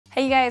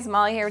Hey you guys,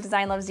 Molly here with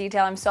Design Loves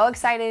Detail. I'm so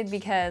excited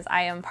because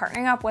I am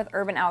partnering up with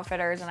Urban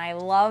Outfitters and I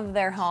love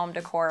their home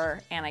decor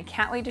and I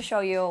can't wait to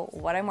show you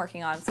what I'm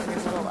working on, so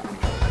here's a little look.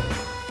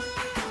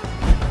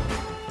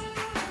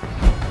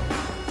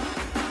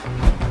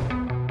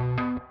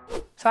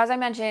 So as I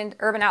mentioned,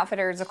 Urban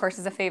Outfitters, of course,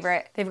 is a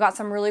favorite. They've got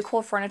some really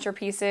cool furniture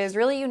pieces,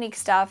 really unique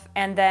stuff.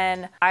 And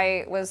then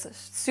I was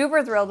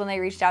super thrilled when they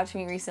reached out to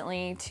me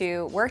recently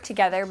to work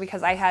together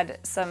because I had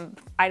some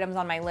items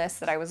on my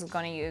list that I was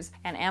going to use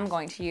and am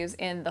going to use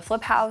in the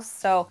flip house.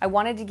 So I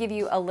wanted to give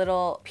you a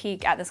little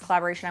peek at this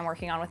collaboration I'm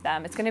working on with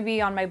them. It's going to be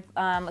on my,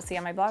 let's see,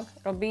 on my blog.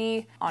 It'll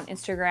be on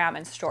Instagram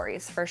and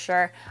stories for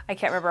sure. I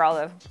can't remember all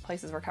the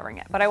places we're covering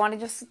it, but I wanted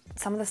just,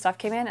 some of the stuff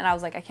came in and I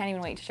was like, I can't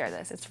even wait to share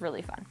this. It's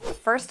really fun.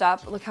 First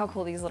up, look how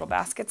cool these little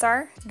baskets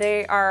are.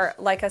 They are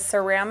like a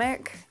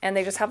ceramic and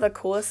they just have the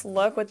coolest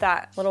look with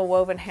that little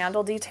woven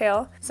handle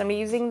detail. So I'm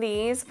using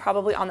these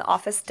probably on the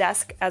office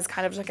desk as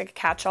kind of like a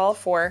catch-all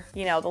for,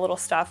 you know, the little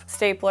stuff,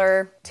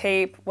 stapler,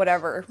 tape,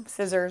 whatever,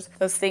 scissors,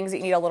 those things that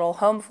you need a little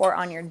home for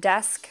on your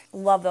desk.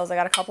 Love those. I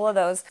got a couple of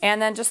those.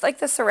 And then just like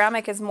the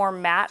ceramic is more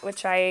matte,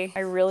 which I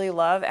really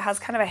love. It has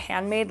kind of a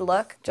handmade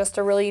look, just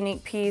a really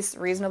unique piece,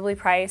 reasonably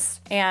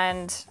priced.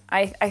 And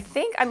I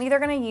think I'm either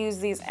gonna use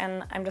these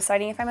and I'm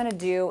deciding if I'm gonna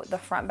do the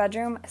front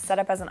bedroom set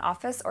up as an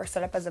office or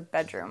set up as a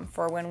bedroom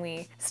for when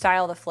we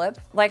style the flip.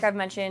 Like I've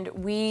mentioned,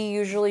 we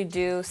usually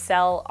do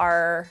sell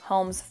our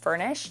homes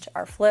furnished,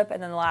 our flip,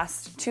 and then the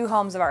last 2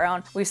 homes of our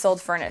own, we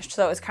sold furnished.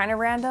 So it was kind of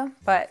random,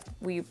 but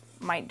we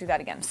might do that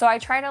again. So I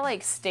try to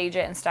like stage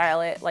it and style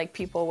it like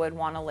people would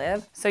want to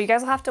live. So you guys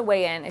will have to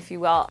weigh in, if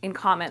you will, in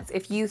comments.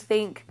 If you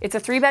think it's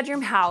a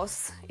 3-bedroom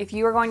house, if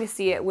you were going to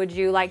see it, would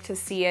you like to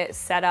see it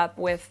set up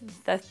with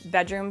the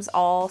bedrooms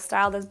all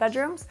styled as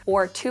bedrooms,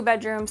 or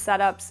 2-bedroom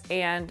setups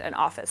and an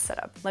office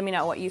setup? Let me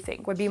know what you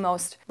think would be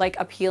most like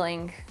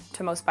appealing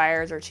to most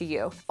buyers or to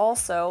you.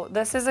 Also,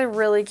 this is a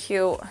really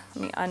cute,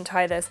 let me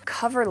untie this,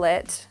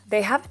 coverlet.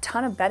 They have a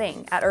ton of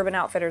bedding at Urban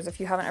Outfitters if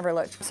you haven't ever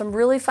looked. Some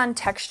really fun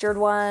textured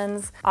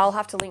ones. I'll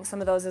have to link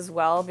some of those as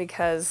well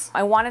because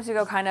I wanted to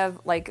go kind of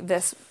like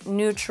this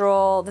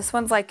neutral. This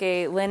one's like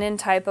a linen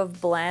type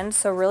of blend,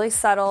 so really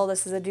subtle.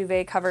 This is a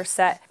duvet cover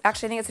set.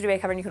 Actually, I think it's a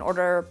duvet cover and you can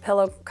order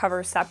pillow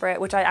covers separate,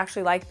 which I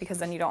actually like because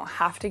then you don't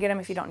have to get them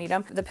if you don't need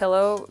them, the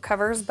pillow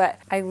covers. But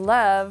I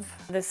love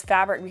this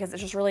fabric because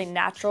it's just really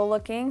natural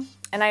looking.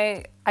 And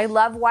I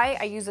love white.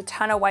 I use a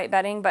ton of white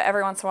bedding, but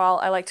every once in a while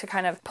I like to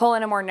kind of pull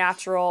in a more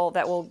natural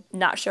that will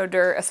not show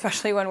dirt,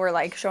 especially when we're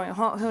like showing,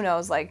 who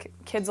knows, like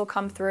kids will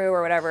come through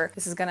or whatever.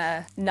 This is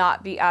gonna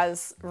not be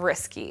as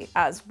risky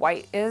as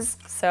white is.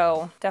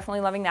 So definitely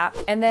loving that.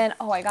 And then,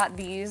 oh, I got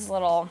these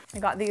little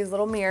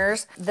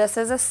mirrors. This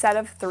is a set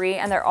of 3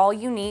 and they're all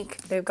unique.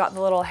 They've got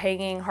the little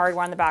hanging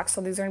hardware on the back. So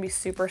these are gonna be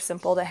super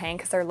simple to hang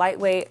because they're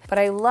lightweight, but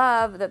I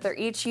love that they're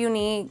each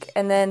unique.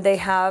 And then they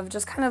have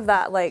just kind of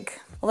that like,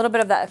 a little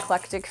bit of that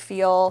eclectic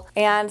feel.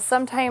 And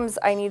sometimes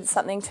I need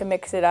something to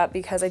mix it up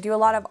because I do a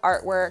lot of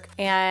artwork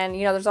and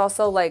you know, there's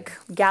also like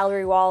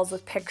gallery walls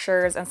with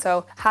pictures. And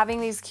so having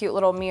these cute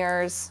little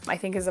mirrors, I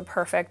think is a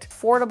perfect,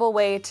 affordable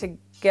way to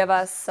give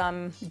us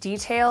some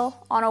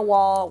detail on a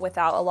wall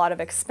without a lot of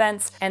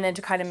expense, and then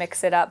to kind of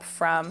mix it up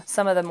from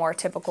some of the more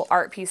typical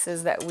art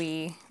pieces that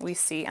we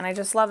see. And I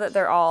just love that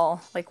they're all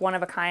like one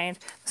of a kind.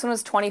 This one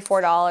was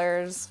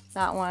 $24.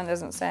 That one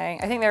doesn't say.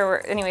 I think they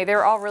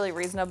were all really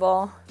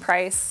reasonable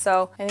price.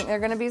 So I think they're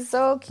gonna be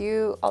so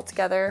cute all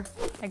together.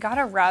 I got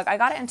a rug. I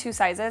got it in 2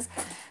 sizes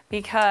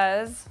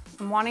because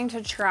I'm wanting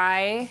to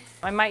try,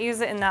 I might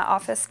use it in that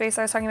office space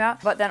I was talking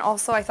about, but then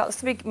also I thought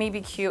this would be maybe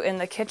cute in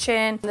the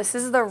kitchen. This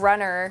is the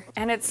runner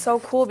and it's so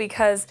cool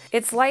because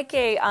it's like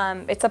a,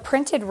 it's a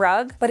printed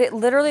rug, but it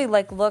literally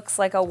like looks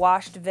like a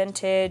washed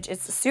vintage.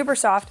 It's super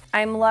soft.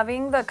 I'm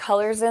loving the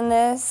colors in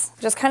this,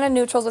 just kind of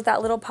neutrals with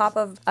that little pop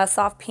of a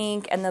soft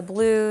pink and the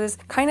blues,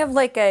 kind of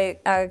like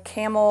a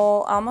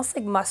camel, almost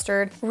like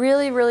mustard.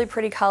 Really, really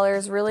pretty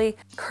colors, really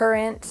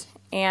current.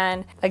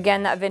 And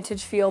again, that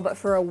vintage feel, but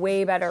for a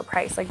way better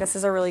price. Like this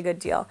is a really good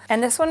deal.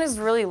 And this one is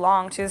really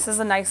long too. This is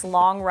a nice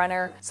long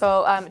runner.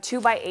 So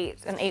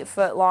 2x8, an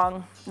 8-foot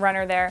long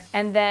runner there.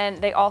 And then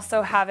they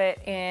also have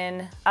it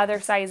in other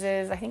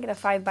sizes. I think it's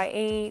a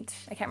 5x8.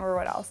 I can't remember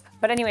what else.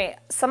 But anyway,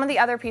 some of the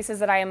other pieces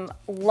that I am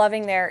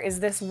loving there is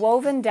this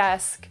woven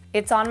desk.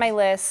 It's on my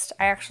list.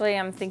 I actually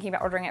am thinking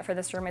about ordering it for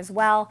this room as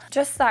well.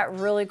 Just that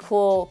really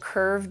cool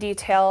curve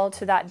detail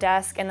to that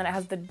desk. And then it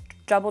has the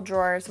double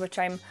drawers, which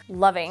I'm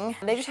loving.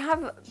 They just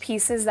have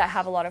pieces that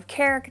have a lot of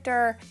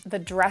character. The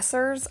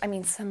dressers, I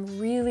mean, some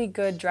really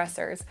good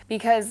dressers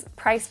because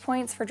price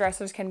points for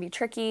dressers can be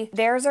tricky.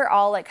 Theirs are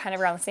all like kind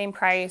of around the same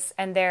price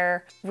and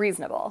they're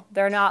reasonable.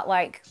 They're not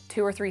like $2,000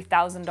 or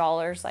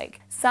 $3,000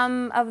 like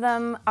some of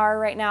them are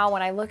right now.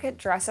 When I look at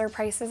dresser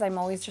prices, I'm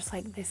always just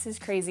like, this is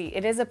crazy.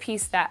 It is a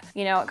piece that,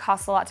 you know, it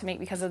costs a lot to make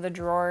because of the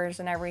drawers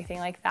and everything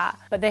like that.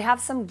 But they have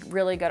some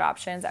really good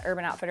options at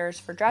Urban Outfitters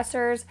for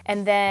dressers.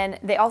 And then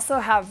they also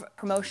have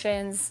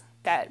promotions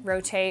that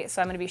rotate.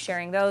 So I'm gonna be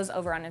sharing those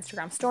over on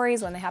Instagram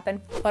stories when they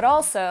happen. But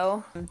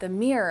also the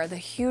mirror, the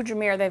huge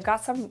mirror. They've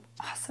got some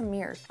awesome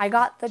mirrors. I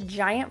got the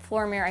giant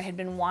floor mirror. I had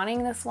been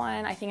wanting this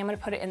one. I think I'm gonna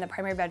put it in the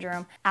primary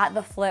bedroom at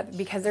the flip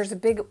because there's a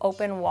big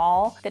open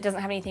wall that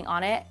doesn't have anything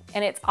on it.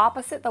 And it's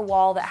opposite the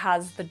wall that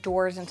has the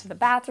doors into the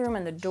bathroom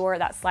and the door,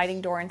 that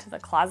sliding door into the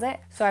closet.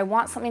 So I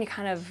want something to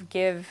kind of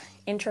give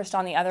interest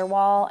on the other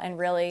wall and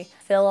really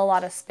fill a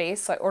lot of space.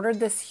 So I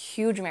ordered this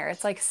huge mirror.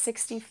 It's like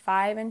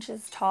 65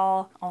 inches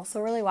tall, also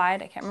really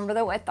wide. I can't remember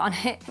the width on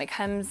it. It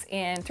comes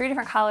in 3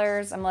 different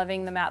colors. I'm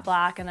loving the matte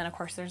black, and then of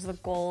course there's the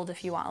gold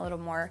if you want a little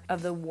more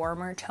of the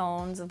warmer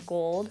tones of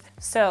gold.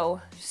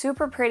 So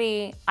super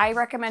pretty. I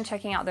recommend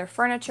checking out their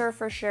furniture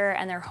for sure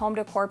and their home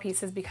decor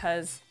pieces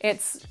because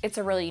it's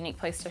a really unique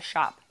place to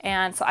shop.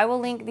 And so I will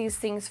link these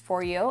things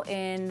for you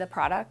in the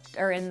product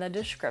or in the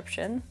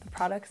description. The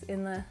product's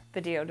in the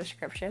video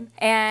description,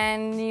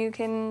 and you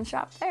can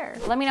shop there.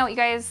 Let me know what you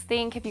guys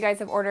think if you guys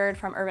have ordered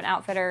from Urban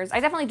Outfitters. I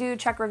definitely do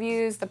check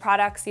reviews. The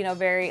products, you know,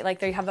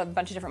 they have a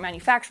bunch of different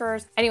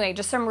manufacturers. Anyway,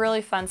 just some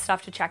really fun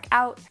stuff to check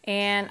out,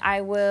 and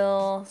I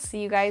will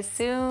see you guys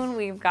soon.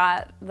 We've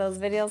got those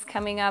videos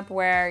coming up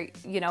where,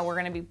 you know, we're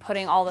gonna be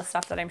putting all the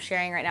stuff that I'm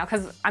sharing right now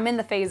because I'm in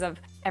the phase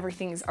of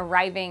everything's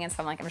arriving, and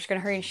so I'm just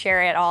gonna hurry and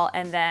share it all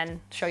and then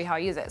show you how I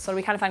use it. So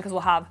it'll be kind of fun because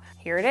we'll have,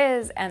 here it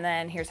is, and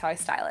then here's how I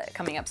style it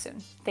coming up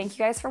soon. Thank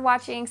you guys for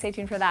watching. Stay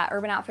tuned for that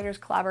Urban Outfitters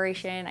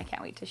collaboration. I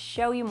can't wait to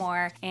show you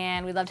more,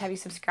 and we'd love to have you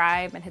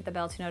subscribe and hit the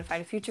bell to be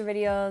notified of future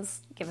videos.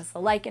 Give us a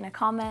like and a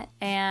comment,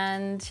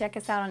 and check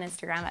us out on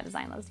Instagram at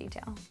Design Loves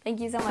Detail.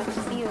 Thank you so much.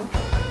 See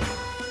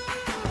you.